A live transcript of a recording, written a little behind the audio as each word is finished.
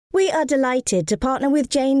We are delighted to partner with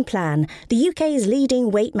Jane Plan, the UK's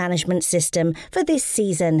leading weight management system, for this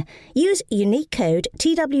season. Use unique code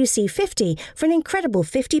TWC50 for an incredible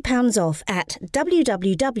 £50 off at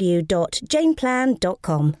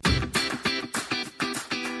www.janeplan.com.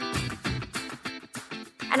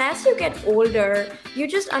 And as you get older, you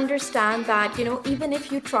just understand that, even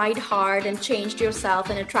if you tried hard and changed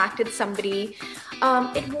yourself and attracted somebody,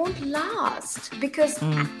 it won't last, because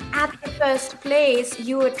at the first place,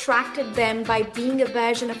 you attracted them by being a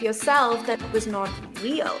version of yourself that was not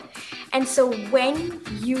real. And so when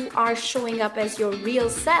you are showing up as your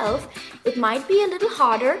real self, it might be a little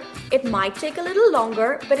harder, it might take a little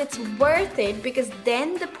longer, but it's worth it, because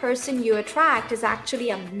then the person you attract is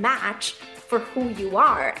actually a match for who you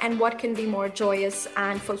are. And what can be more joyous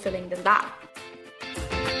and fulfilling than that?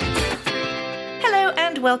 Hello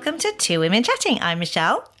and welcome to Two Women Chatting. I'm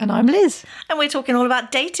Michelle. And I'm Liz. And we're talking all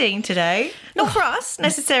about dating today. Not for us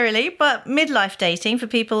necessarily, but midlife dating for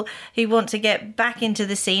people who want to get back into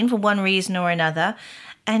the scene for one reason or another.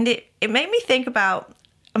 And it made me think about,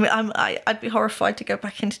 I'd be horrified to go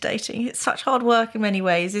back into dating. It's such hard work in many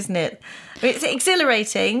ways, isn't it? It's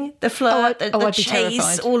exhilarating, the flirt, the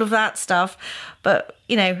chase, all of that stuff. But,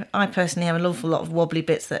 I personally have an awful lot of wobbly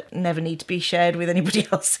bits that never need to be shared with anybody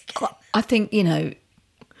else again. I think,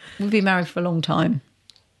 we've been married for a long time.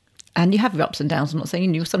 And you have your ups and downs. I'm not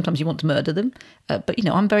saying sometimes you want to murder them. But,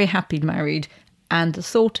 I'm very happy married. And the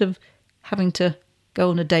thought of having to go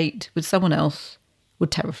on a date with someone else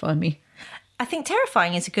would terrify me. I think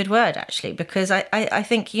terrifying is a good word, actually, because I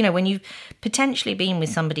think, when you've potentially been with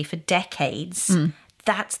somebody for decades,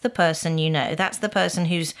 that's the person that's the person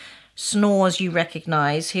whose snores you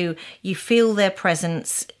recognise, who you feel their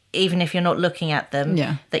presence, even if you're not looking at them,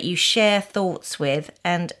 that you share thoughts with,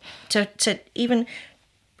 and to even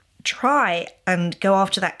try and go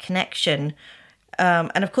after that connection.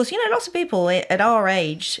 And of course, lots of people at our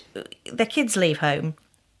age, their kids leave home.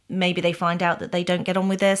 Maybe they find out that they don't get on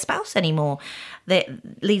with their spouse anymore. That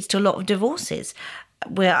leads to a lot of divorces.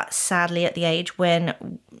 We're sadly at the age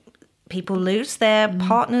when people lose their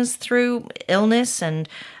partners through illness and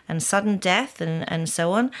sudden death and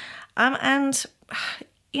so on. And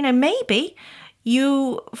maybe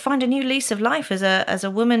you find a new lease of life as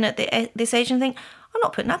a woman at this age and think, I'm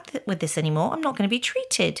not putting up with this anymore. I'm not going to be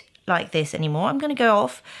treated like this anymore. I'm going to go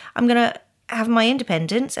off. I'm going to have my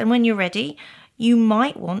independence. And when you're ready, you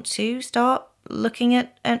might want to start looking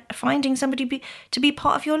at and finding somebody to be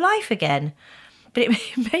part of your life again. But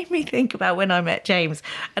it made me think about when I met James,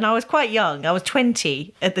 and I was quite young. I was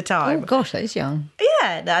 20 at the time. Oh, gosh, that is young.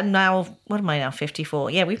 Yeah, and now, what am I now, 54?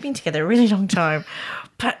 Yeah, we've been together a really long time.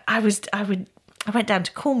 But I went down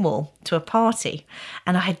to Cornwall to a party,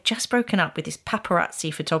 and I had just broken up with this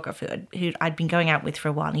paparazzi photographer who I'd been going out with for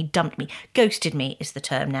a while, and he dumped me. Ghosted me is the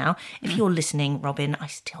term now. If you're listening, Robin, I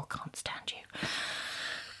still can't stand you.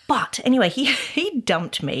 But anyway, he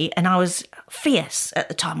dumped me, and I was fierce at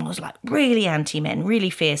the time. I was like really anti-men, really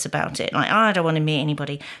fierce about it. Like, I don't want to meet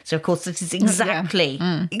anybody. So, of course, this is exactly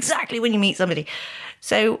when you meet somebody.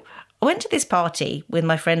 So I went to this party with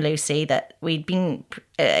my friend Lucy that we'd been,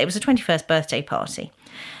 it was a 21st birthday party.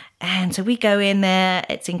 And so we go in there,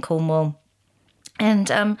 it's in Cornwall.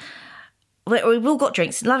 And we've all got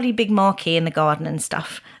drinks, lovely big marquee in the garden and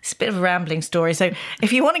stuff. It's a bit of a rambling story. So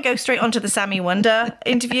if you want to go straight onto the Sami Wunder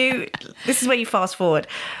interview, this is where you fast forward.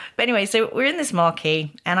 But anyway, so we're in this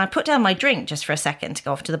marquee, and I put down my drink just for a second to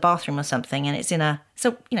go off to the bathroom or something. And it's in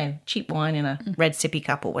cheap wine in a red sippy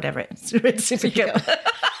cup or whatever it is. Red sippy cup.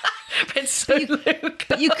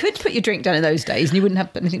 But you could put your drink down in those days and you wouldn't have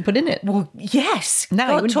anything put in it. Well, yes. No,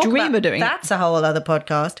 you wouldn't dream of doing it. That's a whole other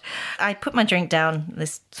podcast. I put my drink down,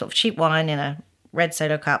 this sort of cheap wine in a red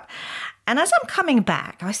solo cup. And as I'm coming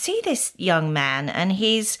back, I see this young man, and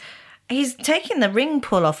he's taking the ring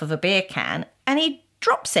pull off of a beer can, and he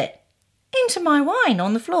drops it into my wine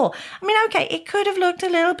on the floor. I mean, okay, it could have looked a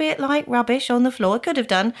little bit like rubbish on the floor. It could have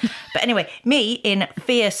done. But anyway, me in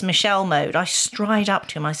fierce Michelle mode, I stride up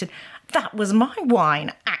to him. I said, that was my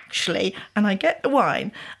wine, actually. And I get the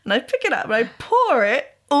wine, and I pick it up, and I pour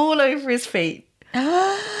it all over his feet.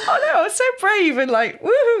 Oh no, I was so brave and like,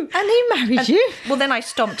 woohoo. And he married you? Well, then I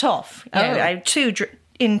stomped off.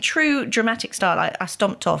 In true dramatic style, I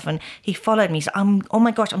stomped off, and he followed me. So oh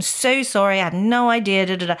my gosh, I'm so sorry. I had no idea.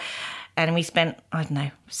 Da, da, da. And we spent, I don't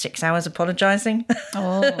know, 6 hours apologising.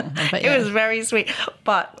 Oh, I bet, It was very sweet.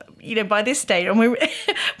 But, you know, by this stage, and we were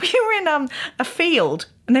in a field,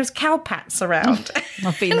 and there was cowpats around.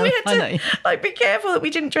 I've been And we there, had I know. to, like, be careful that we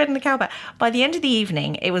didn't tread in the cowpat. By the end of the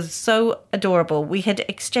evening, it was so adorable. We had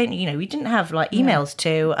exchanged, you know, we didn't have, like, emails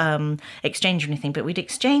to exchange or anything, but we'd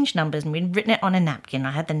exchanged numbers, and we'd written it on a napkin.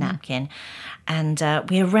 I had the napkin. And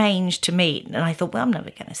we arranged to meet. And I thought, well, I'm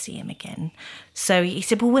never going to see him again. So he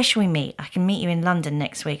said, well, where shall we meet? I can meet you in London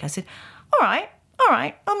next week. I said, all right.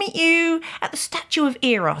 I'll meet you at the statue of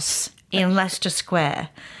Eros in Leicester Square.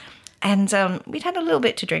 And we'd had a little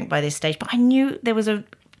bit to drink by this stage, but I knew there was a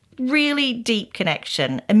really deep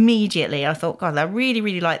connection immediately. I thought, God, I really,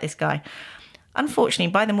 really like this guy.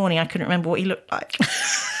 Unfortunately, by the morning, I couldn't remember what he looked like.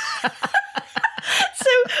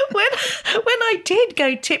 So when I did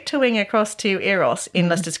go tiptoeing across to Eros in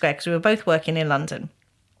Leicester Square, because we were both working in London,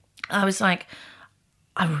 I was like,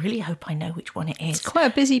 I really hope I know which one it is. It's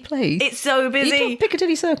quite a busy place. It's so busy. You thought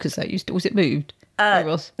Piccadilly Circus, though? Was it moved?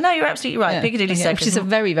 Eros? No, you're absolutely right. Yeah. Piccadilly Okay, Circus. which is a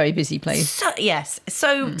very, very busy place. So, yes,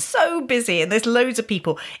 so busy, and there's loads of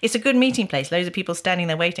people. It's a good meeting place. Loads of people standing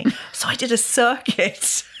there waiting. So I did a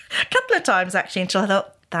circuit a couple of times actually until I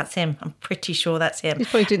thought, that's him. I'm pretty sure that's him. He's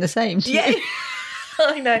probably doing the same. Yeah,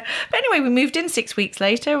 I know. But anyway, we moved in 6 weeks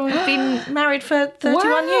later, and we've been married for 31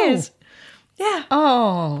 Wow. years. Yeah.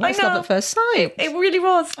 Oh, that's I know. love at first sight. It really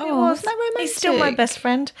was. It Oh, was. isn't that romantic? He's still my best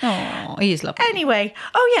friend. Oh, he is lovely. Anyway,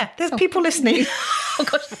 oh yeah, there's people listening. Oh,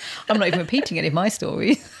 gosh, I'm not even repeating any of my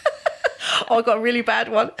stories. Oh, I got a really bad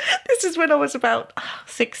one. This is when I was about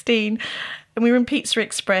 16, and we were in Pizza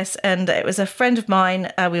Express, and it was a friend of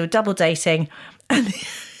mine. We were double dating, and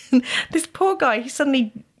this poor guy, he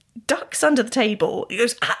suddenly ducks under the table. He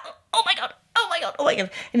goes, oh my God. Oh my God, and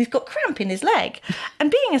he's got cramp in his leg.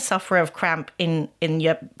 And being a sufferer of cramp in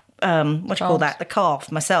your what do you call that, the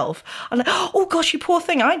calf myself, I'm like, oh gosh, you poor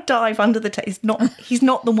thing. I dive under the table. He's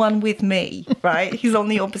not the one with me, right? He's on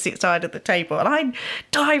the opposite side of the table, and I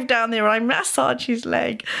dive down there and I massage his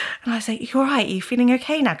leg, and I say, you're right, are you feeling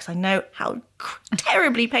okay now? Because I know how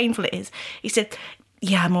terribly painful it is. He said,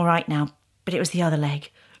 yeah, I'm all right now, but it was the other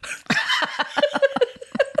leg.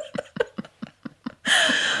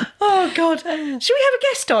 Oh, God. Should we have a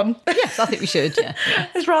guest on? Yes, I think we should, yeah.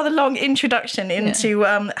 This rather long introduction into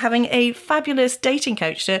having a fabulous dating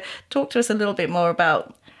coach to talk to us a little bit more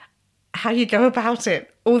about how you go about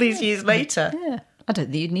it all these years later. Yeah, I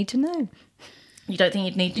don't think you'd need to know. You don't think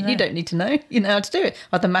you'd need to know? You don't need to know. You know how to do it.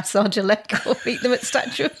 Either massage a leg or meet them at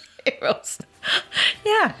Statue of Eros.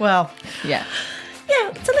 Yeah, well. Yeah.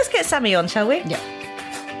 Yeah, so let's get Sami on, shall we? Yeah.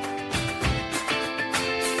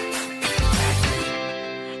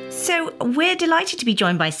 So we're delighted to be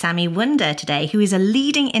joined by Sami Wunder today, who is a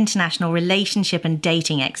leading international relationship and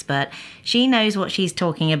dating expert. She knows what she's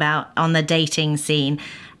talking about on the dating scene,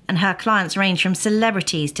 and her clients range from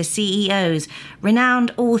celebrities to CEOs,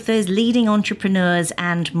 renowned authors, leading entrepreneurs,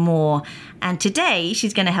 and more. And today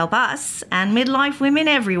she's going to help us and midlife women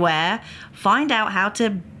everywhere find out how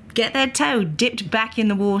to get their toe dipped back in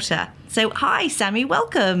the water. So hi, Sami,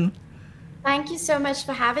 welcome. Thank you so much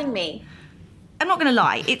for having me. I'm not going to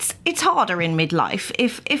lie, it's harder in midlife.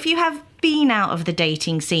 If you have been out of the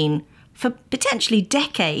dating scene for potentially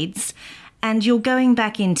decades and you're going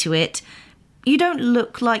back into it, you don't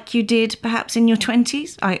look like you did perhaps in your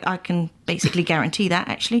 20s. I can basically guarantee that,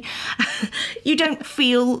 actually. You don't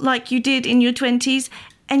feel like you did in your 20s,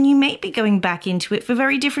 and you may be going back into it for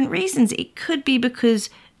very different reasons. It could be because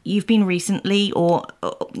you've been recently,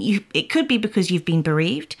 it could be because you've been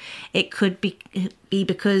bereaved. It could be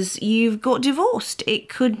because you've got divorced. It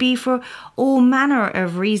could be for all manner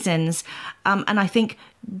of reasons. And I think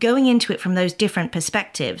going into it from those different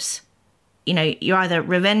perspectives, you know, you're either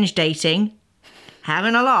revenge dating,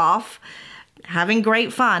 having a laugh, having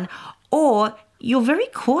great fun, or you're very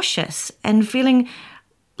cautious and feeling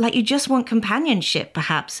like you just want companionship,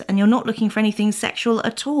 perhaps, and you're not looking for anything sexual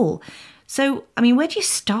at all. So, I mean, where do you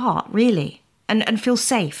start, really, and feel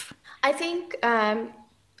safe? I think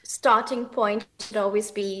starting point should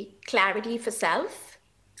always be clarity for self,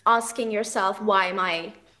 asking yourself, why am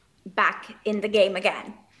I back in the game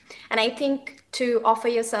again? And I think to offer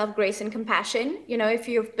yourself grace and compassion, you know, if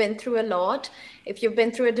you've been through a lot, if you've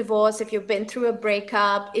been through a divorce, if you've been through a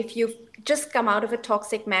breakup, if you've just come out of a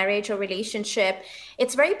toxic marriage or relationship,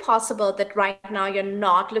 it's very possible that right now you're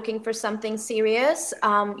not looking for something serious.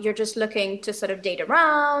 You're just looking to sort of date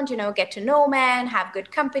around, you know, get to know men, have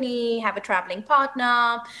good company, have a traveling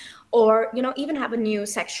partner, or, you know, even have a new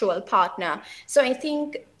sexual partner. So I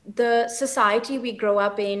think the society we grow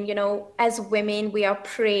up in, as women, we are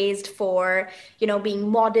praised for, being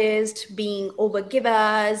modest, being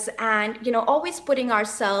overgivers, and, always putting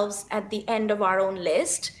ourselves at the end of our own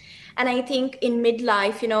list. And I think in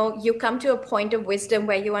midlife, you come to a point of wisdom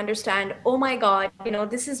where you understand, oh my God,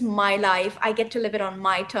 this is my life. I get to live it on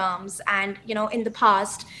my terms. And, in the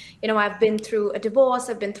past, I've been through a divorce,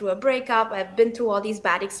 I've been through a breakup, I've been through all these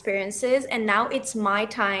bad experiences. And now it's my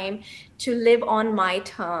time to live on my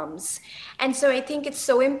terms. And so I think it's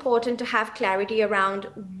so important to have clarity around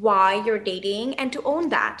why you're dating and to own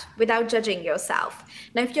that without judging yourself.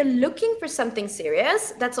 Now, if you're looking for something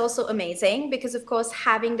serious, that's also amazing because, of course,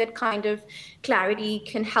 having that kind of clarity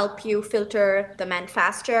can help you filter the men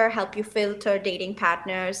faster, help you filter dating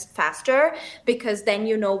partners faster, because then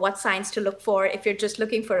you know what signs to look for if you're just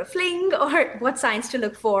looking for a fling, or what signs to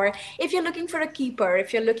look for if you're looking for a keeper,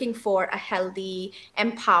 if you're looking for a healthy,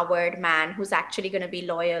 empowered man who's actually going to be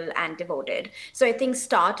loyal and devoted. So I think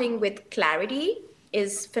starting with clarity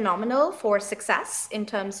is phenomenal for success in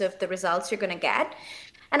terms of the results you're going to get.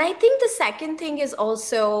 And I think the second thing is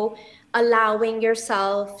also allowing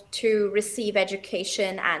yourself to receive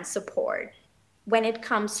education and support when it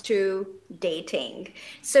comes to dating.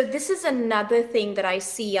 So this is another thing that I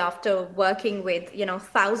see after working with,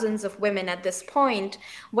 thousands of women at this point.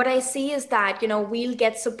 What I see is that, we'll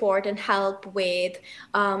get support and help with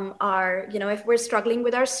our, if we're struggling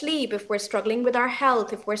with our sleep, if we're struggling with our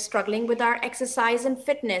health, if we're struggling with our exercise and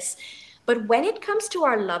fitness. But when it comes to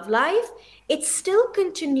our love life, it still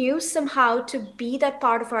continues somehow to be that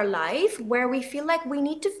part of our life where we feel like we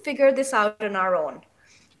need to figure this out on our own.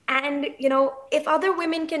 And, if other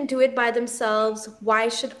women can do it by themselves, why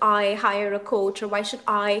should I hire a coach, or why should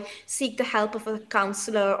I seek the help of a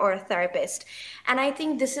counselor or a therapist? And I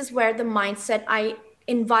think this is where the mindset, I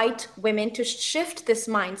invite women to shift this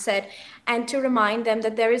mindset and to remind them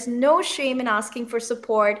that there is no shame in asking for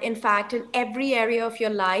support. In fact, in every area of your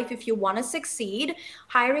life, if you want to succeed,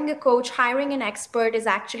 hiring a coach, hiring an expert is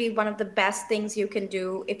actually one of the best things you can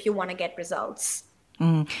do if you want to get results.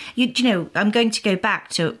 I'm going to go back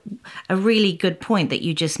to a really good point that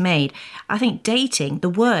you just made. I think dating, the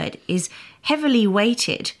word, is heavily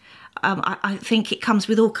weighted. I think it comes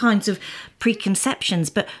with all kinds of preconceptions,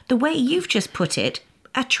 but the way you've just put it,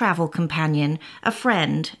 a travel companion, a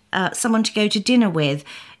friend, someone to go to dinner with,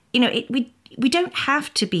 we don't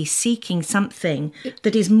have to be seeking something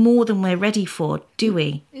that is more than we're ready for, do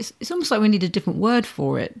we? It's almost like we need a different word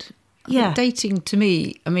for it. I think dating to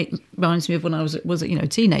me, reminds me of when I was a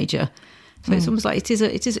teenager. So it's almost like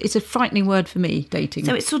it's a frightening word for me, dating.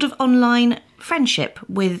 So it's sort of online friendship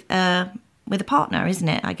with a partner, isn't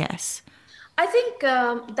it? I guess. I think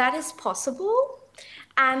that is possible.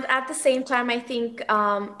 And at the same time, I think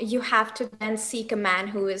you have to then seek a man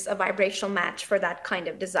who is a vibrational match for that kind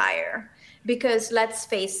of desire. Because let's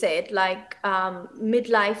face it,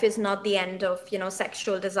 midlife is not the end of,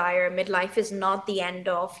 sexual desire. Midlife is not the end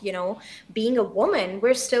of, being a woman.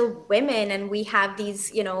 We're still women and we have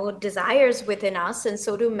these, desires within us, and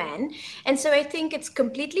so do men. And so I think it's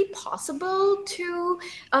completely possible to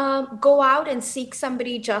go out and seek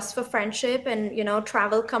somebody just for friendship and,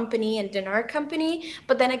 travel company and dinner company.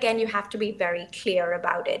 But then again, you have to be very clear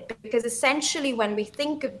about it, because essentially when we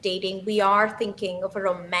think of dating, we are thinking of a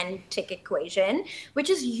romantic equation, which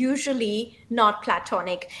is usually not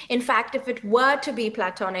platonic. In fact, if it were to be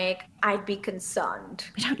platonic, I'd be concerned.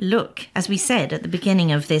 We don't look, as we said at the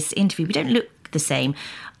beginning of this interview, we don't look the same.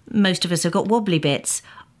 Most of us have got wobbly bits.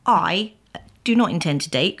 I do not intend to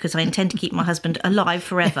date because I intend to keep my husband alive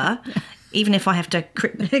forever. Even if I have to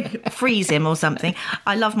freeze him or something.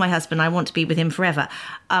 I love my husband. I want to be with him forever.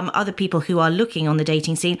 Other people who are looking on the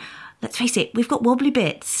dating scene, let's face it, we've got wobbly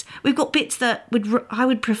bits. We've got bits that I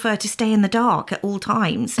would prefer to stay in the dark at all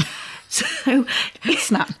times. So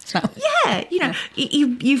snap. Yeah,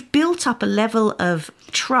 you've built up a level of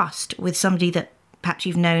trust with somebody that perhaps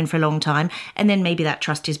you've known for a long time, and then maybe that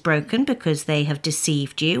trust is broken because they have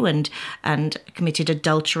deceived you and committed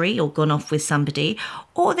adultery or gone off with somebody,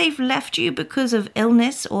 or they've left you because of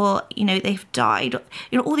illness, or they've died,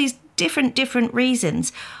 all these different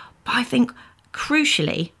reasons. But I think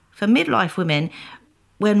crucially for midlife women,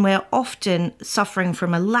 when we're often suffering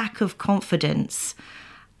from a lack of confidence,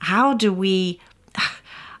 how do we...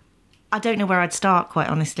 I don't know where I'd start, quite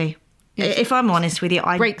honestly. Yes. If I'm honest with you,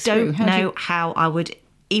 I don't know how I would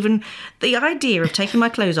even... The idea of taking my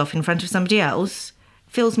clothes off in front of somebody else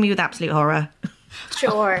fills me with absolute horror.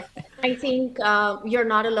 Sure. I think you're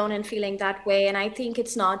not alone in feeling that way. And I think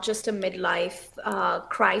it's not just a midlife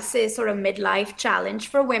crisis or a midlife challenge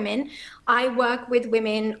for women. I work with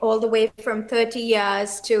women all the way from 30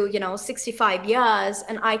 years to, 65 years.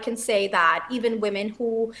 And I can say that even women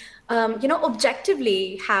who,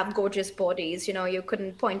 objectively have gorgeous bodies, you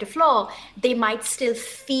couldn't point a flaw, they might still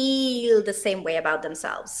feel the same way about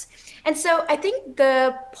themselves. And so I think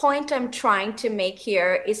the point I'm trying to make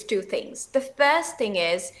here is two things. The first thing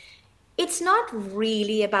is, it's not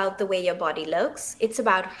really about the way your body looks. It's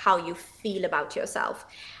about how you feel about yourself.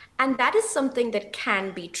 And that is something that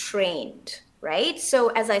can be trained, right? So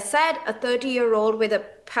as I said, a 30-year-old with a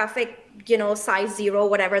perfect, size zero,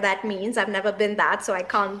 whatever that means. I've never been that, so I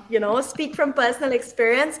can't, speak from personal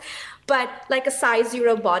experience. But like a size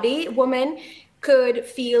zero body woman could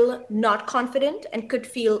feel not confident and could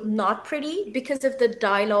feel not pretty because of the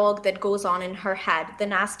dialogue that goes on in her head, the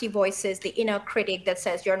nasty voices, the inner critic that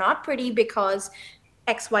says you're not pretty because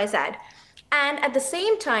XYZ. And at the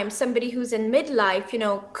same time, somebody who's in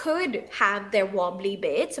midlife, could have their wobbly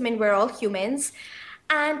bits. I mean, we're all humans,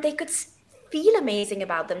 and they could feel amazing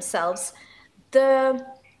about themselves.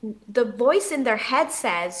 The voice in their head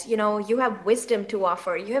says, you have wisdom to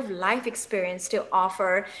offer, you have life experience to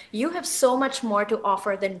offer, you have so much more to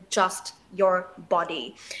offer than just your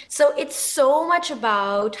body. So it's so much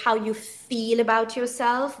about how you feel about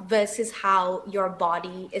yourself versus how your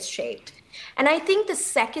body is shaped. And I think the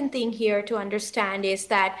second thing here to understand is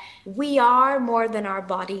that we are more than our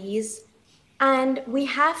bodies. And we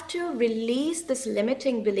have to release this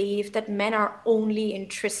limiting belief that men are only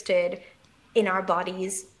interested in our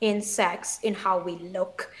bodies, in sex, in how we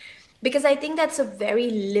look. Because I think that's a very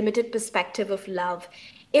limited perspective of love.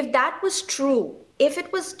 If that was true, if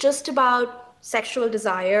it was just about sexual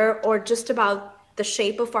desire or just about the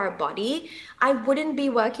shape of our body, I wouldn't be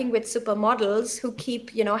working with supermodels who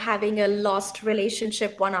keep, having a lost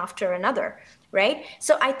relationship one after another. Right?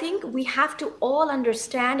 So I think we have to all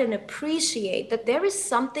understand and appreciate that there is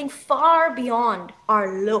something far beyond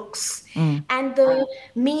our looks. And the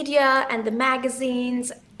media and the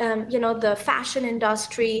magazines, the fashion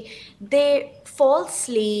industry, they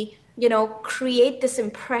falsely create this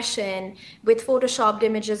impression with photoshopped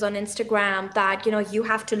images on Instagram that, you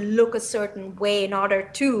have to look a certain way in order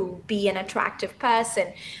to be an attractive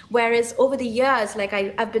person. Whereas over the years, like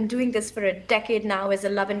I've been doing this for a decade now as a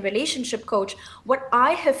love and relationship coach, what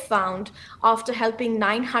I have found after helping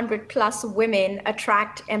 900 plus women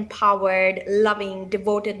attract empowered, loving,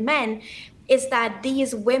 devoted men is that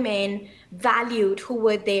these women valued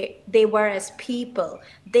who they were as people.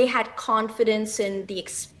 They had confidence in the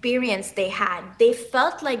experience they had. They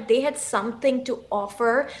felt like they had something to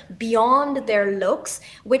offer beyond their looks,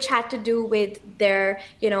 which had to do with their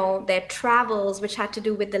travels, which had to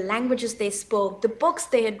do with the languages they spoke, the books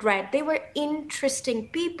they had read. They were interesting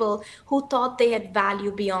people who thought they had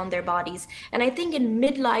value beyond their bodies. And I think in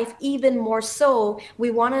midlife, even more so,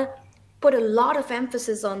 we want to put a lot of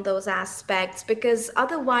emphasis on those aspects, because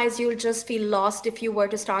otherwise you'll just feel lost if you were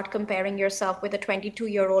to start comparing yourself with a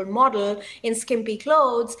 22-year-old model in skimpy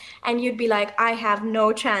clothes, and you'd be like, I have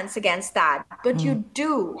no chance against that. But you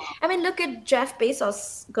do. I mean, look at Jeff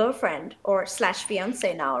Bezos' girlfriend or slash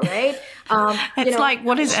fiance now, right? It's like,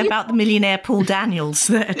 what is it about the millionaire Paul Daniels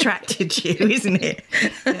that attracted you, isn't it?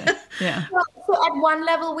 Yeah. Well, so at one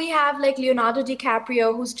level, we have like Leonardo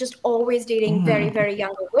DiCaprio, who's just always dating very, very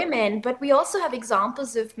younger women. But we also have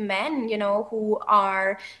examples of men, who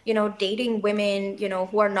are, dating women,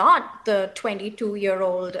 who are not the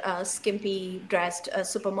 22-year-old skimpy dressed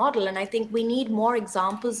supermodel. And I think we need more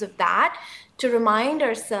examples of that to remind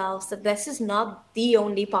ourselves that this is not the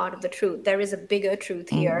only part of the truth. There is a bigger truth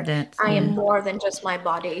here. I am more than just my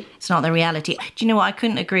body. It's not the reality. Do you know what? I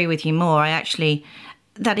couldn't agree with you more.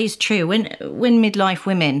 That is true. When midlife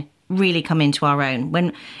women really come into our own,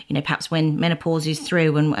 when, perhaps when menopause is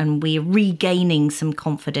through and we're regaining some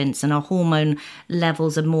confidence and our hormone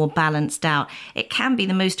levels are more balanced out, it can be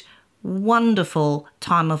the most wonderful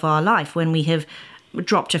time of our life when we have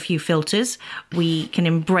dropped a few filters. We can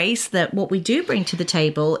embrace that what we do bring to the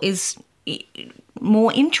table is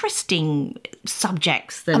more interesting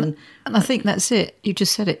subjects than... And I think that's it. You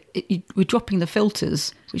just said it. We're dropping the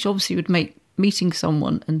filters, which obviously would make meeting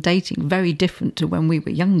someone and dating very different to when we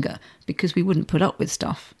were younger, because we wouldn't put up with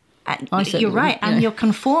stuff. You're right. And you're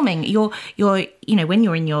conforming. You're when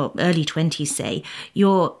you're in your early 20s, say,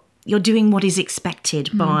 you're doing what is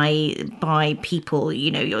expected by people.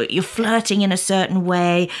 You're flirting in a certain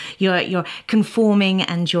way. You're conforming,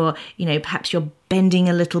 and perhaps you're bending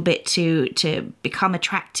a little bit to become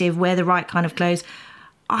attractive, wear the right kind of clothes.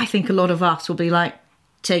 I think a lot of us will be like,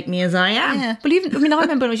 take me as I am. Yeah. Well, even, I mean, I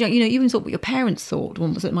remember when I was young, you even thought what your parents thought.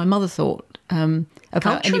 One was it my mother thought about any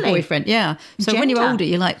Culturally. boyfriend. Yeah. So when you're Gender. older,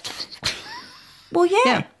 you're like... Well,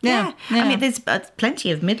 yeah. Yeah. I mean, there's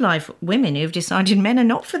plenty of midlife women who've decided men are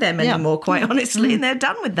not for them anymore, quite honestly, and they're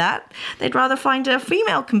done with that. They'd rather find a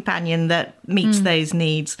female companion that meets those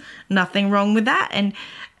needs. Nothing wrong with that. And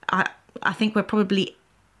I think we're probably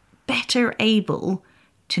better able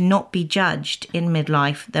to not be judged in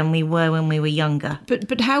midlife than we were when we were younger.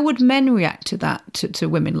 But how would men react to that, to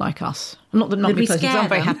women like us? Not Would we because scare I'm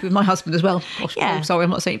very them? happy with my husband as well. Gosh, Yeah. oh, sorry, I'm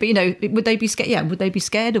not saying, but would they be scared? Yeah, would they be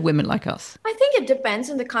scared of women like us? I think it depends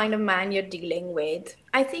on the kind of man you're dealing with.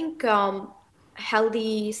 I think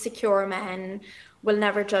healthy, secure men will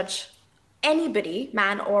never judge anybody,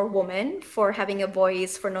 man or woman, for having a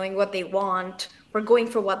voice, for knowing what they want, for going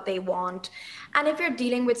for what they want. And if you're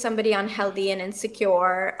dealing with somebody unhealthy and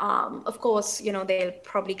insecure, of course, they'll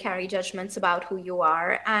probably carry judgments about who you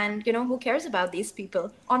are. And, who cares about these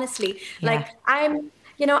people? Honestly, Yeah.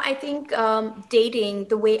 I think dating,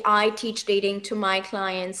 the way I teach dating to my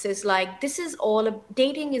clients is like,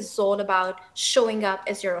 dating is all about showing up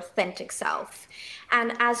as your authentic self.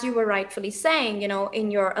 And as you were rightfully saying,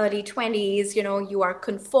 in your early 20s, you are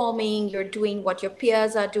conforming, you're doing what your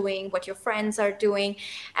peers are doing, what your friends are doing.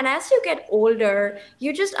 And as you get older,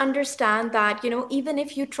 you just understand that, even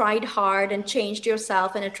if you tried hard and changed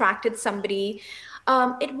yourself and attracted somebody,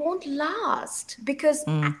 it won't last, because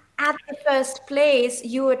at the first place,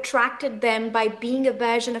 you attracted them by being a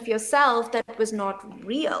version of yourself that was not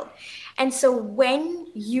real. And so when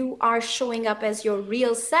you are showing up as your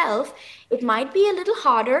real self, it might be a little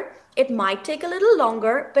harder, it might take a little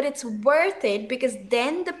longer, but it's worth it, because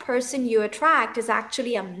then the person you attract is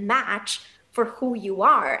actually a match for who you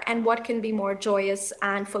are. And what can be more joyous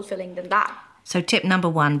and fulfilling than that? So tip number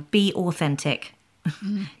 1, be authentic.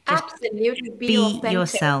 Absolutely, be Be authentic.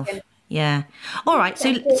 yourself. Yeah. All right.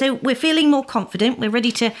 So we're feeling more confident. We're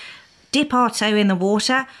ready to dip our toe in the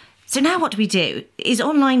water. So now what do we do? Is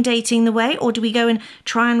online dating the way, or do we go and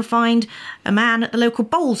try and find a man at the local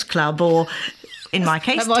bowls club, or in my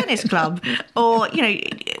case, tennis club? Or,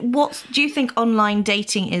 what do you think online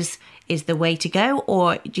dating is the way to go?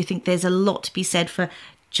 Or do you think there's a lot to be said for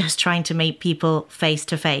just trying to meet people face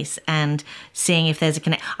to face and seeing if there's a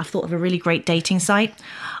connect? I've thought of a really great dating site.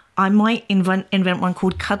 I might invent one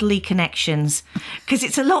called Cuddly Connections, because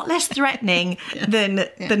it's a lot less threatening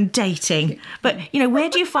than dating. But, where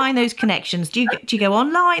do you find those connections? Do you go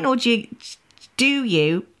online, or do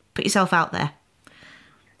you put yourself out there?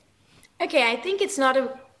 Okay, I think it's not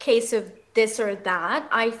a case of this or that.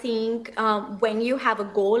 I think when you have a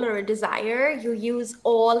goal or a desire, you use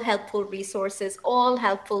all helpful resources, all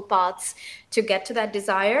helpful paths to get to that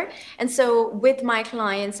desire. And so with my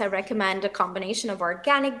clients, I recommend a combination of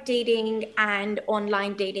organic dating and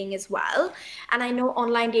online dating as well. And I know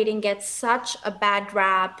online dating gets such a bad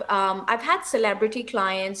rap. I've had celebrity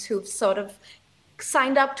clients who've sort of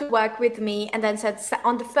signed up to work with me and then said,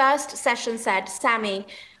 on the first session said, Sami,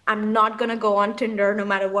 I'm not going to go on Tinder no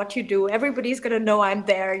matter what you do. Everybody's going to know I'm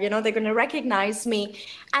there. They're going to recognize me.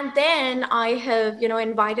 And then I have,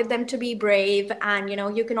 invited them to be brave. And,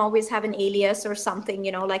 you can always have an alias or something,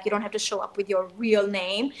 like you don't have to show up with your real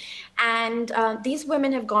name. And these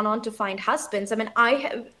women have gone on to find husbands. I mean, I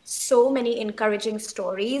have so many encouraging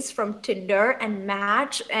stories from Tinder and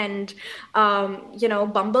Match and,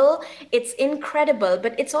 Bumble. It's incredible.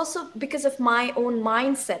 But it's also because of my own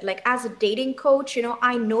mindset. Like as a dating coach,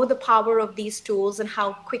 I know the power of these tools and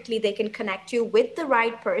how quickly they can connect you with the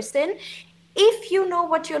right person if you know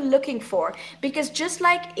what you're looking for. Because just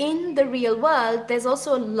like in the real world, there's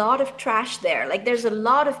also a lot of trash there. Like there's a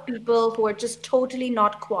lot of people who are just totally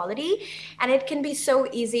not quality, and it can be so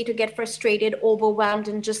easy to get frustrated, overwhelmed,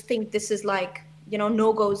 and just think this is like,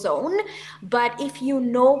 no-go zone. But if you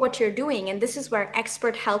know what you're doing, and this is where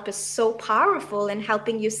expert help is so powerful in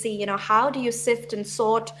helping you see, how do you sift and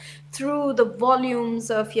sort through the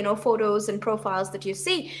volumes of, photos and profiles that you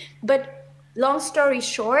see. But long story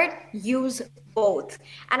short, use both.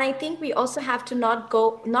 And I think we also have to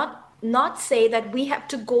not say that we have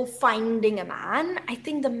to go finding a man. I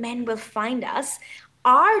think the men will find us.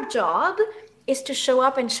 Our job is to show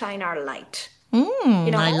up and shine our light.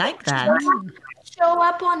 I like that. Show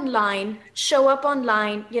up online,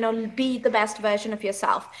 be the best version of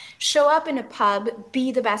yourself. Show up in a pub,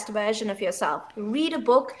 be the best version of yourself. Read a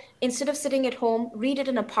book, instead of sitting at home, read it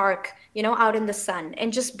in a park, out in the sun,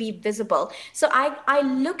 and just be visible. So I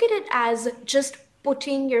look at it as just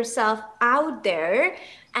putting yourself out there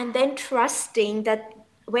and then trusting that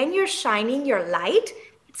when you're shining your light,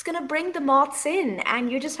 it's going to bring the moths in,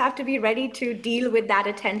 and you just have to be ready to deal with that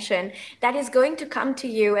attention that is going to come to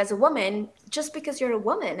you as a woman just because you're a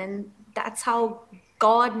woman. And that's how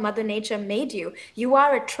God, Mother Nature made you. You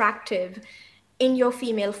are attractive in your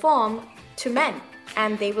female form to men,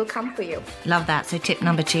 and they will come for you. Love that. So tip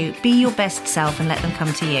number 2, be your best self and let them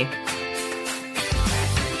come to you.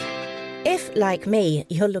 If, like me,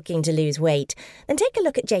 you're looking to lose weight, then take a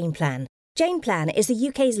look at Jane Plan. Jane Plan is the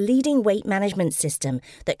UK's leading weight management system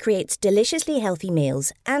that creates deliciously healthy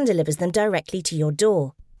meals and delivers them directly to your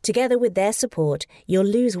door. Together with their support, you'll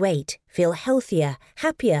lose weight, feel healthier,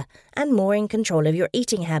 happier, and more in control of your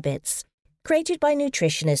eating habits. Created by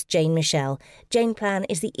nutritionist Jane Michelle, Jane Plan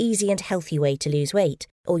is the easy and healthy way to lose weight.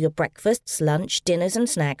 All your breakfasts, lunch, dinners and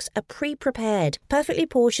snacks are pre-prepared, perfectly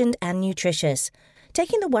portioned and nutritious,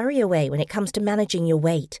 taking the worry away when it comes to managing your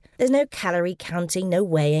weight. There's no calorie counting, no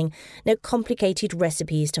weighing, no complicated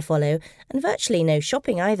recipes to follow, and virtually no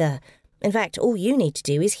shopping either. In fact, all you need to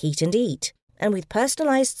do is heat and eat. And with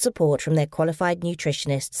personalised support from their qualified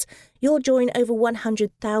nutritionists, you'll join over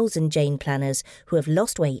 100,000 Jane Planners who have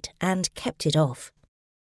lost weight and kept it off.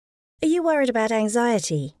 Are you worried about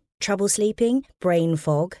anxiety, trouble sleeping, brain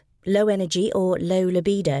fog, low energy or low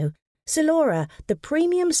libido? Solora, the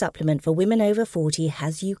premium supplement for women over 40,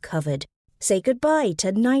 has you covered. Say goodbye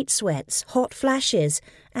to night sweats, hot flashes,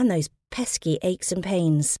 and those pesky aches and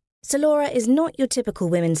pains. Solora is not your typical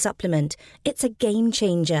women's supplement. It's a game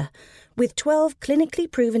changer. With 12 clinically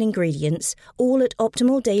proven ingredients, all at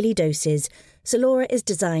optimal daily doses, Solora is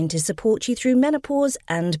designed to support you through menopause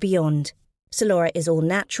and beyond. Solora is all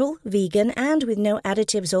natural, vegan, and with no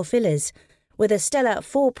additives or fillers. With a stellar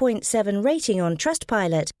 4.7 rating on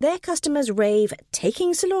Trustpilot, their customers rave,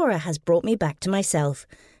 "Taking Solora has brought me back to myself."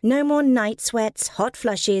 No more night sweats, hot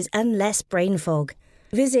flushes, and less brain fog.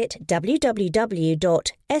 Visit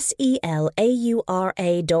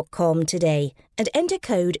www.selaura.com today and enter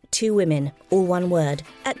code 2women, all one word,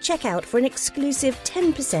 at checkout for an exclusive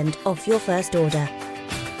 10% off your first order.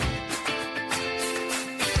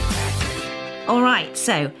 All right,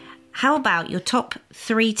 so how about your top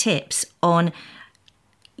 3 tips on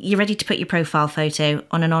you're ready to put your profile photo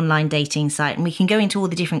on an online dating site? And we can go into all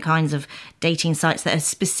the different kinds of dating sites that are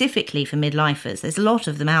specifically for midlifers. There's a lot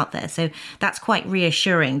of them out there. So that's quite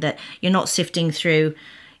reassuring that you're not sifting through,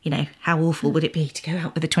 how awful would it be to go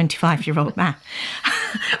out with a 25-year-old man?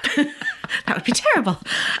 That would be terrible.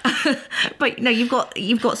 But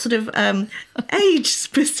you've got sort of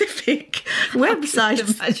age-specific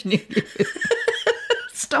websites. Imagine you.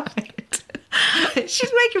 Stop it.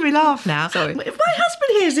 She's making me laugh now. Sorry. If my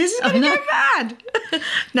husband hears this, he's going to go mad.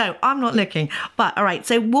 No, I'm not looking. But all right,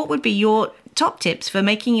 so what would be your top tips for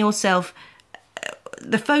making yourself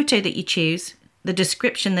the photo that you choose, the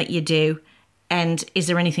description that you do, and is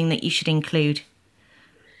there anything that you should include?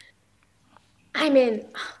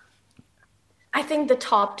 I think the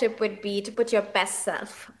top tip would be to put your best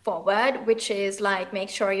self forward, which is like, make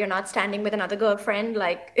sure you're not standing with another girlfriend.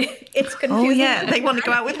 Like, it's confusing. Oh, yeah, they want to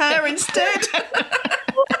go out with her instead.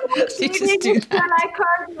 You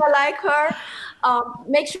like her.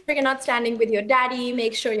 Make sure you're not standing with your daddy.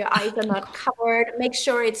 Make sure your eyes are not covered. Make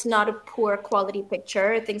sure it's not a poor quality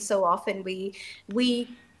picture. I think so often we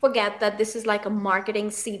forget that this is like a marketing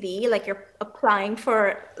CV, like you're applying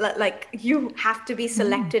for, like you have to be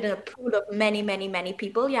selected in a pool of many, many, many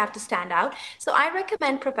people. You have to stand out. So I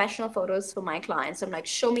recommend professional photos for my clients. I'm like,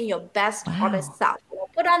 show me your best, hottest self.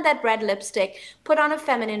 Put on that red lipstick, put on a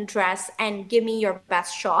feminine dress, and give me your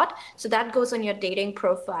best shot. So that goes on your dating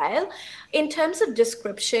profile. In terms of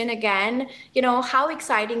description, again, how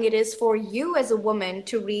exciting it is for you as a woman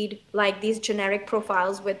to read like these generic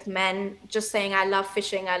profiles with men just saying, I love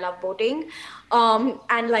fishing, I love boating,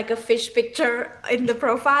 and like a fish picture in the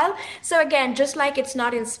profile. So again, just like it's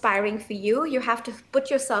not inspiring for you, you have to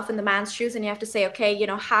put yourself in the man's shoes and you have to say, okay,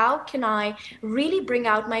 how can I really bring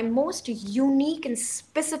out my most unique and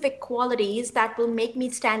specific qualities that will make me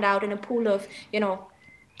stand out in a pool of,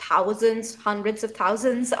 thousands, hundreds of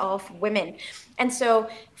thousands of women. And so,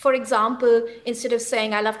 for example, instead of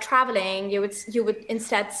saying I love traveling, you would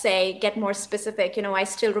instead say, get more specific. I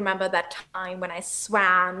still remember that time when I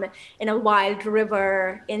swam in a wild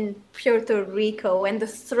river in Puerto Rico and the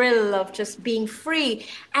thrill of just being free.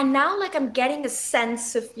 And now like I'm getting a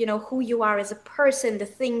sense of, who you are as a person, the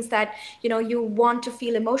things that, you want to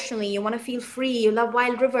feel emotionally, you want to feel free, you love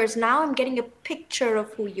wild rivers. Now I'm getting a picture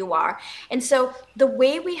of who you are. And so the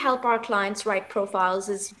way we help our clients write profiles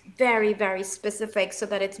is very, very specific so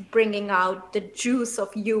that it's bringing out the juice of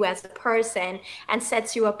you as a person and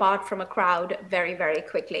sets you apart from a crowd very, very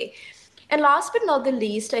quickly. And last but not the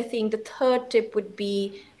least, I think the third tip would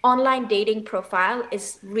be online dating profile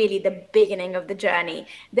is really the beginning of the journey.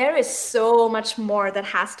 There is so much more that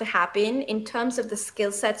has to happen in terms of the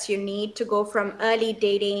skill sets you need to go from early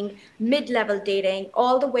dating, mid-level dating,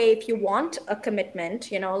 all the way if you want a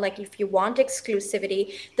commitment, like if you want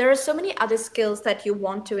exclusivity, there are so many other skills that you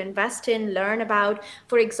want to invest in, learn about.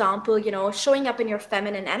 For example, showing up in your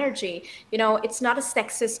feminine energy. It's not a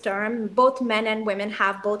sexist term. Both men and women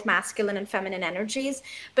have both masculine and feminine energies,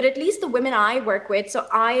 but at least the women I work with, so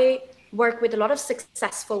I work with a lot of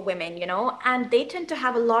successful women, and they tend to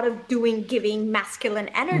have a lot of doing, giving, masculine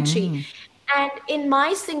energy. And in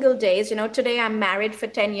my single days, today I'm married for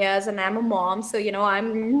 10 years and I'm a mom. So,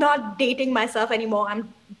 I'm not dating myself anymore.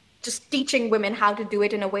 I'm just teaching women how to do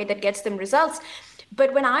it in a way that gets them results.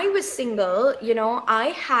 But when I was single, I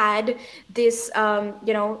had this,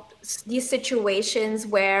 these situations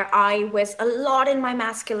where I was a lot in my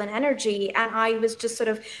masculine energy, and I was just sort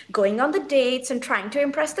of going on the dates and trying to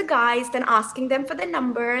impress the guys, then asking them for their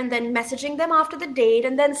number and then messaging them after the date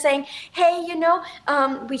and then saying, hey,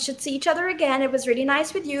 we should see each other again. It was really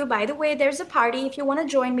nice with you. By the way, there's a party if you want to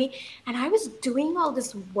join me. And I was doing all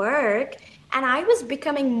this work, and I was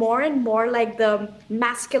becoming more and more like the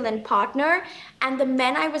masculine partner. And the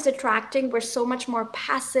men I was attracting were so much more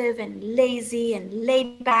passive and lazy and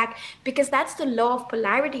laid back, because that's the law of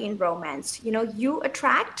polarity in romance. You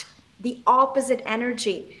attract the opposite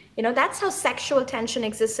energy. That's how sexual tension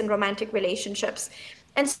exists in romantic relationships.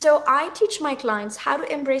 And so I teach my clients how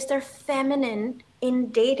to embrace their feminine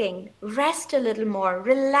in dating, rest a little more,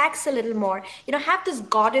 relax a little more, have this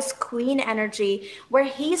goddess queen energy where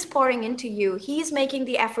he's pouring into you, he's making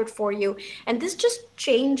the effort for you. And this just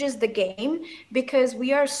changes the game, because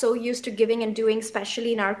we are so used to giving and doing,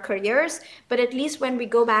 especially in our careers. But at least when we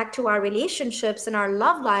go back to our relationships and our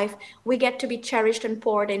love life, we get to be cherished and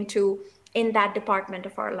poured into in that department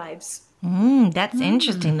of our lives. That's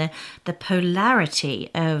interesting. The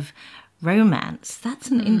polarity of romance.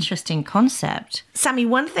 That's an interesting concept. Sami,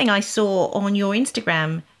 one thing I saw on your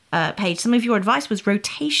Instagram page, some of your advice was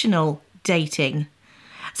rotational dating.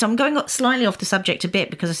 So I'm going slightly off the subject a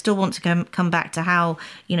bit, because I still want to come back to how,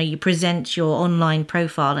 you present your online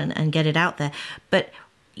profile and get it out there. But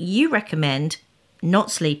you recommend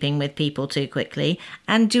not sleeping with people too quickly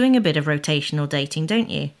and doing a bit of rotational dating,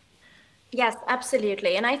 don't you? Yes,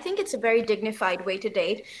 absolutely. And I think it's a very dignified way to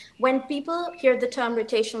date. When people hear the term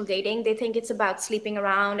rotational dating, they think it's about sleeping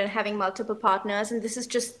around and having multiple partners. And this is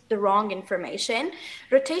just the wrong information.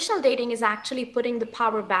 Rotational dating is actually putting the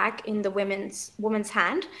power back in the woman's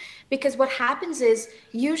hand. Because what happens is,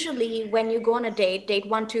 usually when you go on a date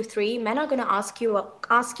 1, 2, 3, men are going to ask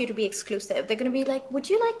you to be exclusive. They're going to be like, would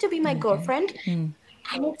you like to be my girlfriend? And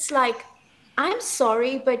it's like, I'm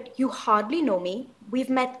sorry, but you hardly know me. We've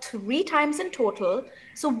met 3 times in total.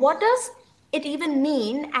 So what does it even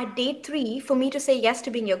mean at date 3 for me to say yes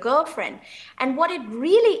to being your girlfriend? And what it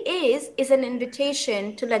really is an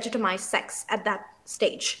invitation to legitimize sex at that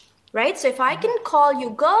stage, right? So if I can call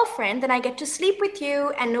you girlfriend, then I get to sleep with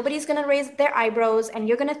you and nobody's going to raise their eyebrows and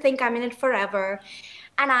you're going to think I'm in it forever.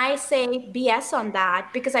 And I say BS on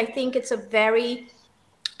that, because I think it's a very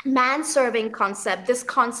man-serving concept. This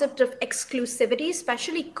concept of exclusivity,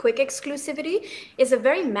 especially quick exclusivity, is a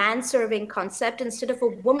very man-serving concept instead of a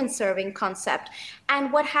woman-serving concept.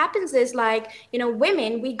 And what happens is,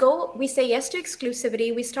 women, we say yes to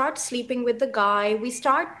exclusivity, we start sleeping with the guy, we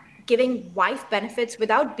start giving wife benefits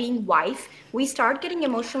without being wife, we start getting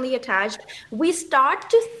emotionally attached, we start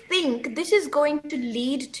to think this is going to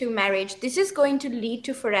lead to marriage, this is going to lead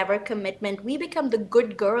to forever commitment. We become the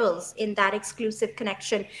good girls in that exclusive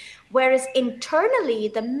connection, whereas internally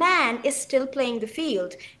the man is still playing the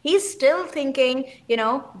field. He's still thinking,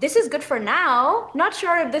 this is good for now, not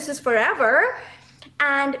sure if this is forever.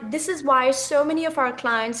 And this is why so many of our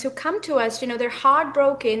clients who come to us, they're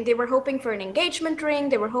heartbroken. They were hoping for an engagement ring.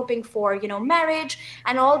 They were hoping for, marriage.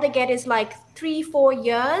 And all they get is 3-4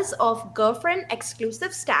 years of girlfriend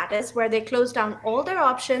exclusive status, where they close down all their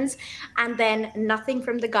options and then nothing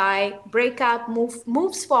from the guy, break up,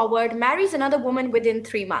 moves forward, marries another woman within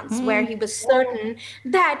 3 months, where he was certain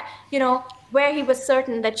that,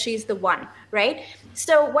 she's the one, right?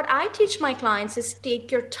 So what I teach my clients is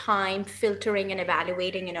take your time filtering and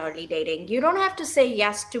evaluating in early dating. You don't have to say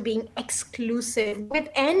yes to being exclusive with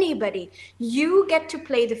anybody. You get to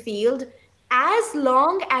play the field as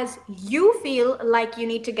long as you feel like you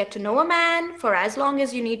need to get to know a man, for as long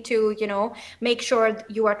as you need to, make sure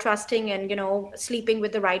you are trusting and, sleeping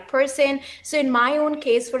with the right person. So in my own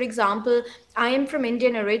case, for example, I am from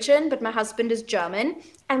Indian origin, but my husband is German.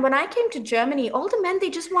 And when I came to Germany, all the men, they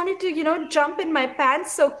just wanted to, jump in my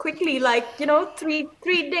pants so quickly, like, three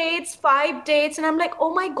dates, 5 dates. And I'm like,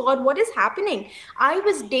 oh my God, what is happening? I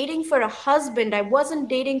was dating for a husband. I wasn't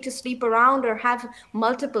dating to sleep around or have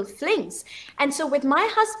multiple flings. And so with my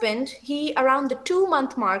husband, he around the 2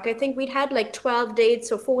 month mark, I think we'd had like 12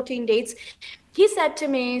 dates or 14 dates. He said to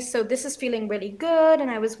me, so this is feeling really good. And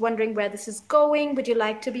I was wondering where this is going. Would you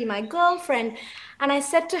like to be my girlfriend? And I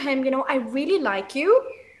said to him, I really like you,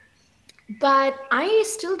 but I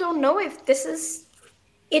still don't know if this is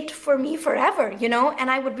it for me forever, and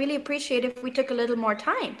I would really appreciate if we took a little more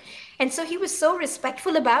time. And so he was so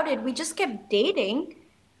respectful about it. We just kept dating.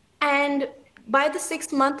 And by the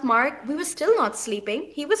 6 month mark, we were still not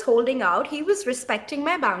sleeping. He was holding out. He was respecting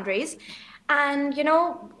my boundaries. And,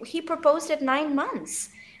 he proposed at 9 months.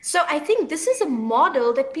 So I think this is a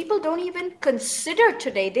model that people don't even consider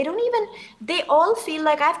today. They all feel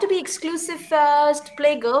like I have to be exclusive first,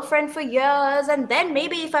 play girlfriend for years, and then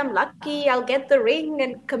maybe if I'm lucky, I'll get the ring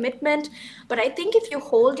and commitment. But I think if you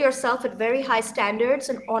hold yourself at very high standards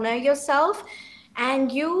and honor yourself,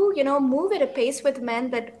 and you move at a pace with men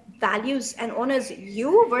that values and honors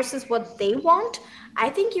you versus what they want, I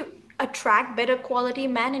think you attract better quality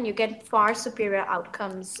men and you get far superior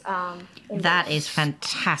outcomes. That is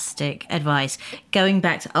fantastic advice. Going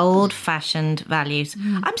back to old-fashioned values.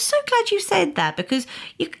 I'm so glad you said that, because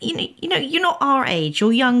you're not our age,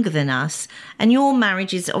 you're younger than us, and your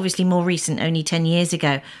marriage is obviously more recent, only 10 years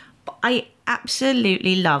ago. But I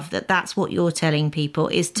absolutely love that that's what you're telling people,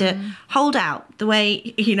 is to hold out the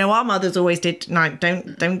way our mothers always did. No,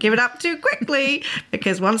 don't give it up too quickly,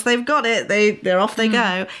 because once they've got it, they're off they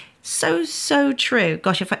go. So true.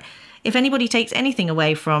 Gosh, if anybody takes anything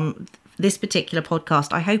away from this particular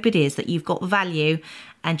podcast, I hope it is that you've got value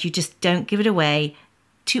and you just don't give it away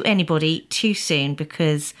to anybody too soon,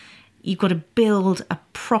 because you've got to build a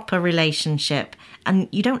proper relationship, and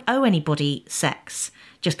you don't owe anybody sex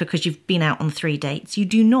just because you've been out on 3 dates. You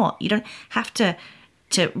do not. You don't have to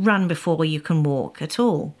run before you can walk at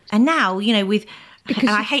all. And now, and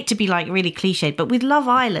I hate to be like really cliched, but with Love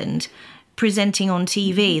Island presenting on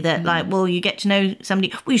TV, that you get to know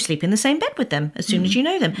somebody, you sleep in the same bed with them as soon as you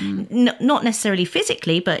know them. Not necessarily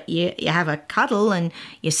physically, but you have a cuddle and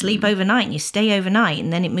you sleep overnight and you stay overnight,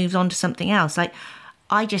 and then it moves on to something else. Like,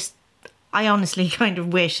 I honestly kind of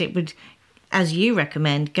wish it would, as you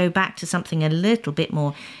recommend, go back to something a little bit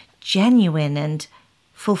more genuine and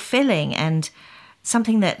fulfilling, and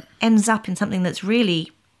something that ends up in something that's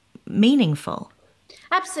really meaningful.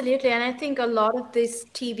 Absolutely. And I think a lot of this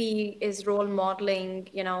TV is role modeling,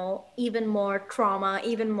 even more trauma,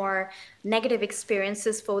 even more negative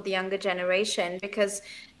experiences for the younger generation, because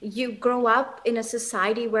you grow up in a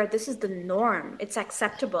society where this is the norm. It's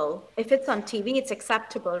acceptable. If it's on TV, it's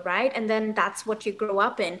acceptable, right? And then that's what you grow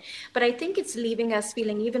up in. But I think it's leaving us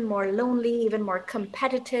feeling even more lonely, even more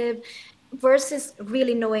competitive, versus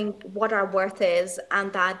really knowing what our worth is,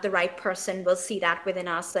 and that the right person will see that within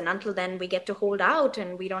us. And until then, we get to hold out,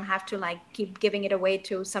 and we don't have to keep giving it away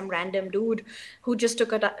to some random dude who just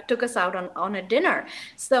took us out on a dinner.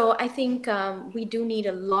 So I think we do need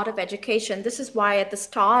a lot of education. This is why at the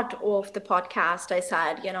start of the podcast, I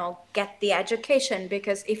said, get the education,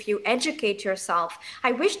 because if you educate yourself,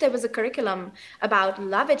 I wish there was a curriculum about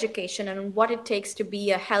love education and what it takes to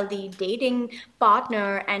be a healthy dating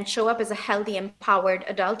partner and show up as a healthy, empowered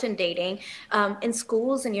adult in dating in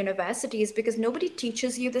schools and universities, because nobody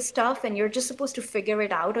teaches you this stuff and you're just supposed to figure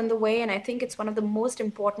it out on the way. And I think it's one of the most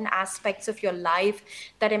important aspects of your life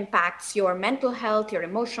that impacts your mental health, your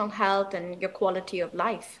emotional health, and your quality of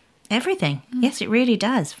life. Everything. Yes, it really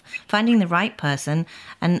does. Finding the right person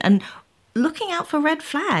and looking out for red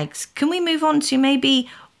flags. Can we move on to maybe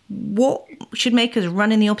what should make us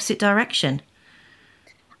run in the opposite direction?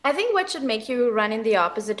 I think what should make you run in the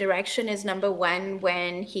opposite direction is, number one,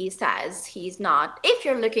 when he says he's not. If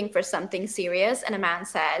you're looking for something serious and a man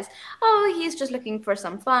says, oh, he's just looking for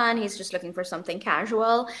some fun, he's just looking for something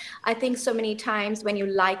casual. I think so many times when you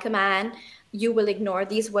like a man, you will ignore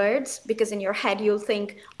these words, because in your head you'll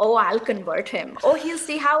think, oh, I'll convert him. Oh, he'll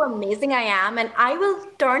see how amazing I am, and I will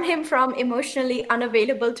turn him from emotionally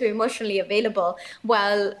unavailable to emotionally available.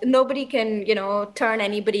 Well, nobody can, turn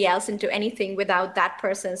anybody else into anything without that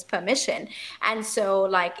person's permission. And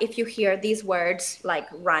so, if you hear these words,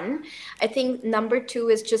 run. I think number two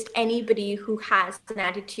is just anybody who has an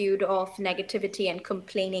attitude of negativity and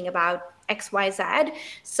complaining about XYZ.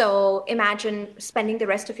 So imagine spending the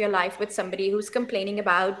rest of your life with somebody who's complaining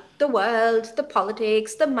about the world, the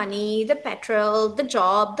politics, the money, the petrol, the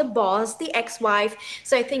job, the boss, the ex-wife.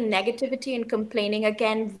 So I think negativity and complaining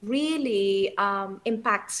again really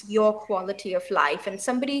impacts your quality of life. And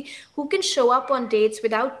somebody who can show up on dates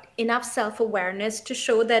without enough self-awareness to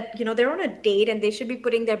show that, they're on a date and they should be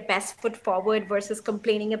putting their best foot forward versus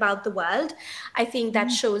complaining about the world, I think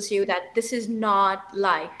that shows you that this is not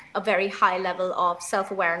like a very high level of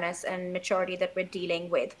self-awareness and maturity that we're dealing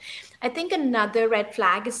with. I think another red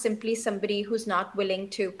flag is simply somebody who's not willing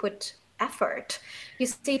to put effort. You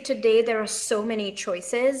see, today there are so many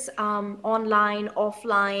choices, online,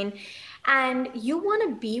 offline, and you want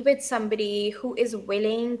to be with somebody who is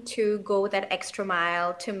willing to go that extra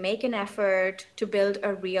mile, to make an effort, to build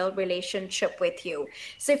a real relationship with you.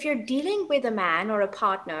 So if you're dealing with a man or a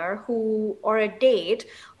partner or a date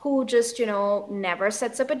who just, never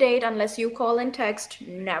sets up a date unless you call and text,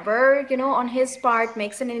 never, on his part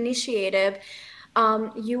makes an initiative,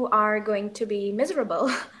 you are going to be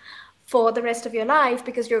miserable for the rest of your life,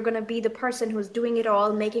 because you're going to be the person who's doing it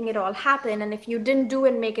all, making it all happen. And if you didn't do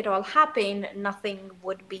and make it all happen, nothing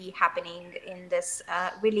would be happening in this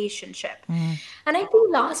relationship. And I think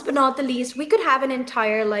last but not the least, we could have an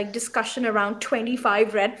entire discussion around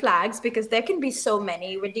 25 red flags, because there can be so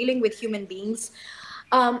many. We're dealing with human beings.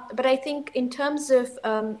 But I think in terms of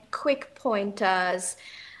quick pointers,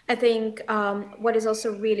 I think what is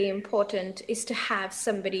also really important is to have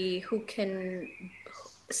somebody who can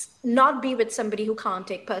not be with somebody who can't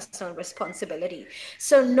take personal responsibility.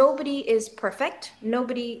 So nobody is perfect.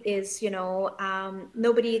 Nobody is,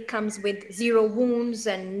 nobody comes with zero wounds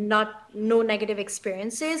and no negative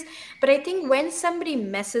experiences. But I think when somebody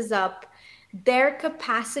messes up, their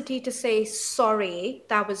capacity to say, sorry,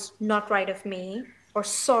 that was not right of me, or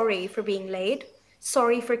sorry for being late,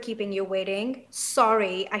 sorry for keeping you waiting,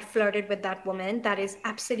 sorry I flirted with that woman, that is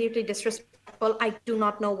absolutely disrespectful. I do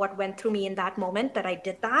not know what went through me in that moment that I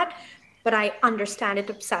did that, but I understand it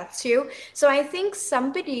upsets you. So I think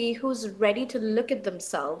somebody who's ready to look at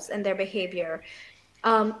themselves and their behavior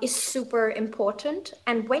is super important.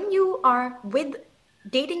 And when you are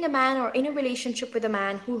dating a man or in a relationship with a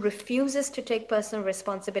man who refuses to take personal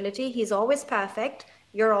responsibility, he's always perfect,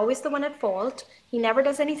 you're always the one at fault, he never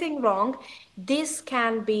does anything wrong, this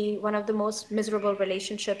can be one of the most miserable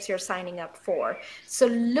relationships you're signing up for. So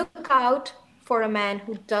look out for a man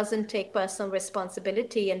who doesn't take personal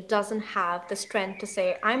responsibility and doesn't have the strength to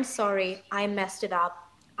say, I'm sorry, I messed it up,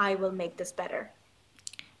 I will make this better.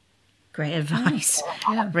 Great advice,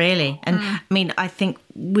 really. And I mean, I think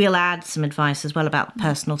we'll add some advice as well about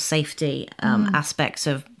personal safety aspects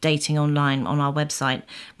of dating online on our website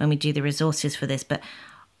when we do the resources for this. But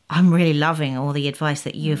I'm really loving all the advice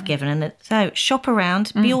that you've given. And so shop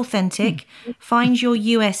around, be authentic, find your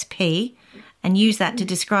USP and use that to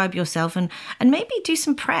describe yourself, and maybe do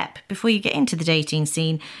some prep before you get into the dating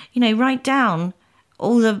scene. Write down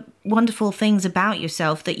all the wonderful things about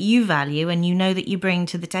yourself that you value and that you bring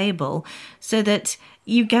to the table, so that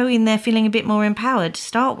you go in there feeling a bit more empowered to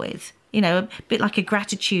start with. A bit like a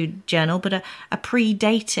gratitude journal, but a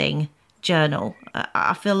pre-dating journal.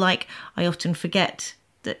 I feel like I often forget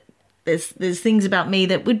that there's things about me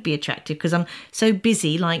that would be attractive, because I'm so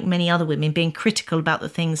busy, like many other women, being critical about the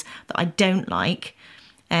things that I don't like,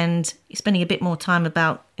 and spending a bit more time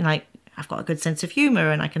about, I've got a good sense of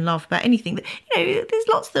humour and I can laugh about anything. There's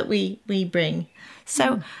lots that we bring.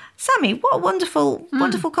 So, Sami, what a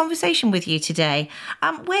wonderful conversation with you today.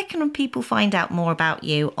 Where can people find out more about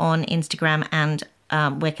you on Instagram, and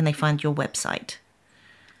where can they find your website?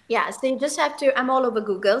 Yeah, so you just have to, I'm all over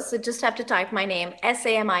Google, so just have to type my name,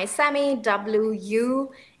 Sami, Sami, WUNDER,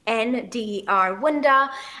 Wunder,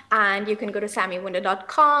 and you can go to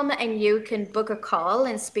samiwunder.com and you can book a call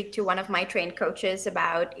and speak to one of my trained coaches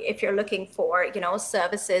about if you're looking for,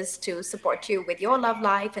 services to support you with your love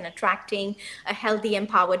life and attracting a healthy,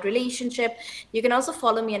 empowered relationship. You can also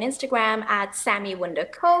follow me on Instagram at Sami Wunder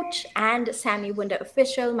Coach and Sami Wunder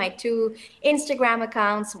Official, my two Instagram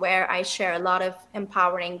accounts where I share a lot of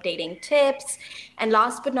empowering dating tips. And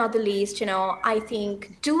last but not the least, I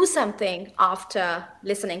think do something after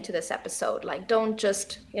listening to this episode. Don't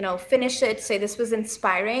just, finish it, say this was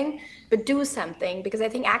inspiring, but do something, because I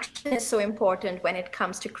think action is so important when it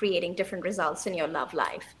comes to creating different results in your love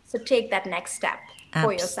life. So take that next step.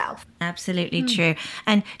 for yourself. Absolutely true.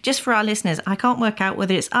 And just for our listeners, I can't work out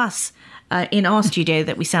whether it's us in our studio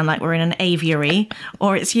that we sound like we're in an aviary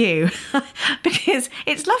or it's you, because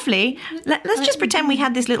it's lovely. Let's just pretend we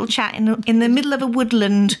had this little chat in the middle of a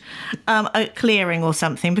woodland clearing or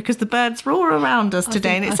something, because the birds were all around us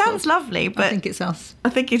today and it sounds lovely. But I think it's us. I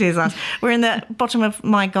think it is us. We're in the bottom of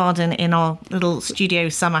my garden in our little studio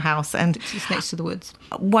summer house, and It's next to the woods.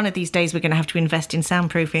 one of these days we're going to have to invest in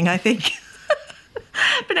soundproofing, I think.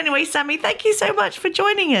 But anyway, Sami, thank you so much for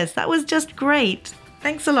joining us. That was just great.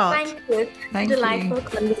 Thanks a lot. Thank you. Thank you. Delightful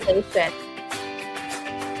conversation.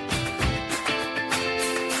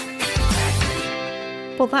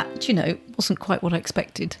 Well, that, wasn't quite what I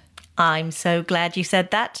expected. I'm so glad you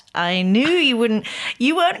said that. I knew you wouldn't.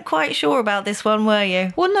 You weren't quite sure about this one, were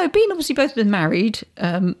you? Well, no, being obviously both been married,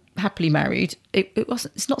 happily married,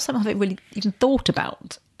 it's not something I've really even thought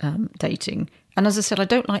about, dating. And as I said, I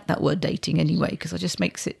don't like that word dating anyway, because it just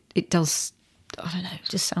makes it does, I don't know, it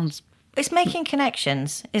just sounds... It's making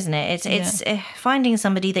connections, isn't it? It's finding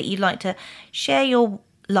somebody that you'd like to share your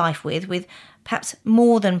life with perhaps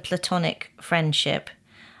more than platonic friendship.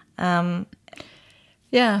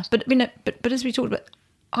 Yeah, but but as we talked about,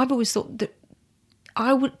 I've always thought that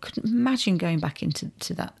couldn't imagine going back into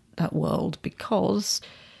that world, because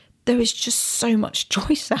there is just so much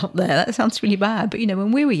choice out there. That sounds really bad, but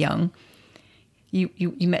when we were young, you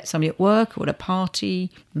met somebody at work or at a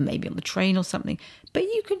party, maybe on the train or something, but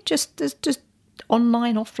you could there's just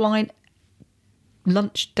online, offline,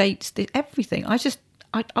 lunch dates, everything. I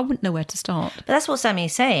wouldn't know where to start. But that's what Sami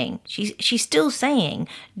is saying. She's still saying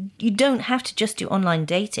you don't have to just do online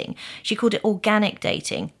dating. She called it organic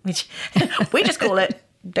dating, which we just call it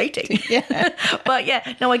dating. Yeah. But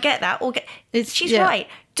yeah, no, I get that. She's right.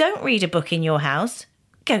 Don't read a book in your house.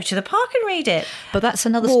 Go to the park and read it. But that's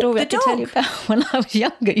another Walk story the I can tell you dog. about when I was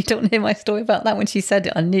younger. You don't hear my story about that. When she said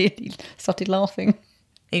it, I nearly started laughing.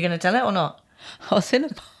 Are you going to tell it or not? I was in a...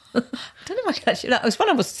 I don't know if I can actually... That was when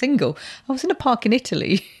I was single. I was in a park in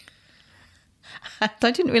Italy. And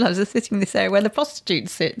I didn't realise I was sitting in this area where the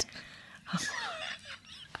prostitutes sit.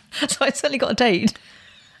 So I certainly got a date.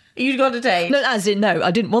 You got a date? No, as in, no,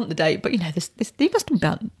 I didn't want the date. But, this he must have been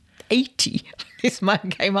about 80. This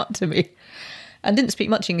man came up to me and didn't speak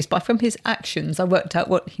much English, but from his actions, I worked out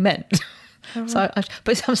what he meant. Oh, right.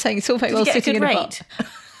 But I'm saying it's all very Did well you get a sitting good in a rate? park.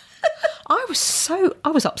 I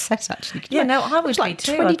was upset, actually. Yeah, no, I would be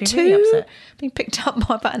too. I'd be really upset. Being picked up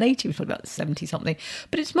by about an 80, which was about 70 something.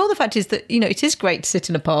 But it's more the fact is that, it is great to sit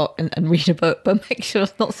in a park and read a book, but make sure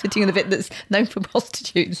it's not sitting in the bit that's known for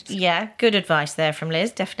prostitutes. Yeah, good advice there from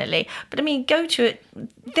Liz, definitely. But I mean, go to it.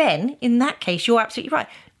 Then, in that case, you're absolutely right.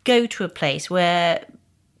 Go to a place where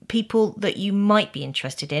people that you might be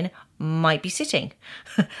interested in might be sitting.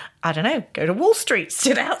 I don't know. Go to Wall Street,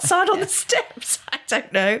 sit outside on the steps. I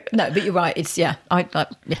don't know. No, but you're right. It's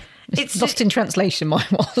It's lost in translation. Mine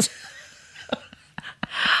was.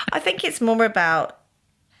 I think it's more about.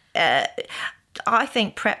 I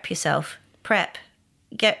think prep yourself.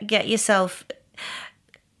 Get yourself.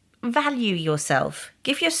 Value yourself.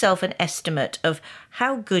 Give yourself an estimate of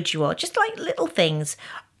how good you are. Just like little things.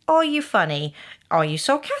 Are you funny? Are you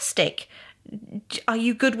sarcastic? Are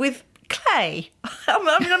you good with clay?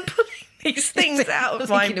 I'm pulling these things out of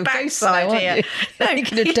my backside here. No,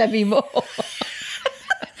 thinking of Demi Moore.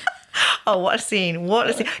 Oh, what a scene! What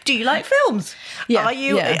a scene! Do you like films? Yeah. Are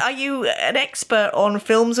you an expert on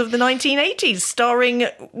films of the 1980s starring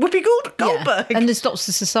Whoopi Goldberg? Yeah. And there's lots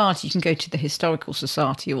of society. You can go to the Historical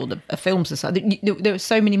Society or the Film Society. There are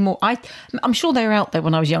so many more. I'm sure they were out there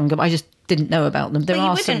when I was younger, but I just didn't know about them. But you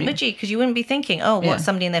wouldn't, would you? Because you wouldn't be thinking, oh, what's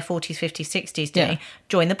somebody in their 40s, 50s, 60s doing? Yeah.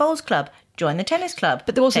 Join the bowls club. Join the tennis club.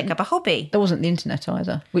 But there wasn't, take up a hobby. There wasn't the internet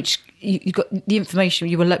either, which you got the information.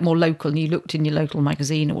 You were more local, and you looked in your local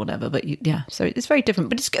magazine or whatever. But so it's very different.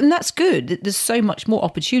 But and that's good. There's so much more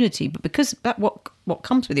opportunity. But because what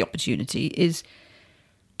comes with the opportunity is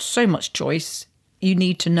so much choice. You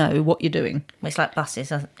need to know what you're doing. Well, it's like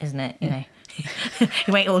buses, isn't it? You know,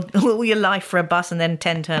 you wait all your life for a bus, and then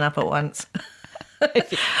 10 turn up at once. About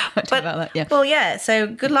that, yeah. Well, yeah. So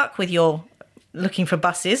good luck with your looking for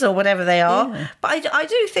buses or whatever they are. Yeah. But I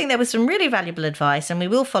do think there was some really valuable advice, and we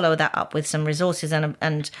will follow that up with some resources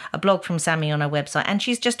and a blog from Sami on our website. And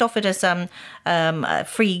she's just offered us a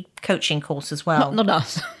free coaching course as well. Not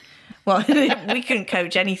us. Well, we couldn't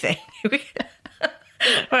coach anything.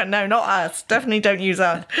 Well, no, not us. Definitely don't use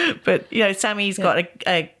us. But, Sami's got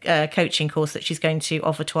a coaching course that she's going to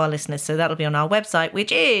offer to our listeners. So that'll be on our website,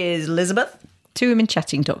 which is, Elizabeth?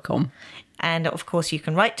 twowomenchatting.com. And, of course, you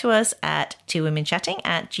can write to us at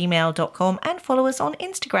twowomenchatting@gmail.com and follow us on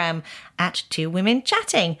Instagram at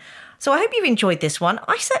twowomenchatting. So I hope you've enjoyed this one.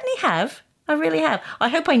 I certainly have. I really have. I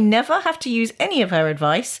hope I never have to use any of her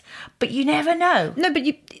advice, but you never know. No, but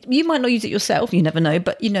you might not use it yourself. You never know.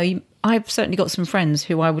 But, I've certainly got some friends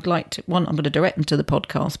who I would like to... One, I'm going to direct them to the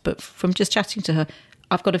podcast, but from just chatting to her,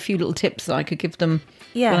 I've got a few little tips that I could give them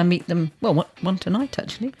when I meet them. Well, one tonight,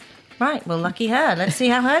 actually. Right, well, lucky her. Let's see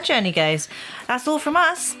how her journey goes. That's all from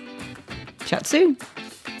us. Chat soon.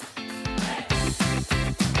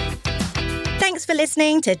 Thanks for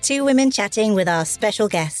listening to Two Women Chatting with our special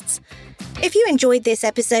guests. If you enjoyed this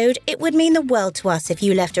episode, it would mean the world to us if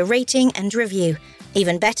you left a rating and review.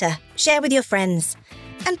 Even better, share with your friends.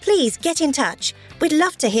 And please get in touch. We'd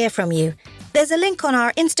love to hear from you. There's a link on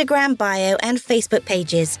our Instagram bio and Facebook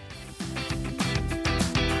pages.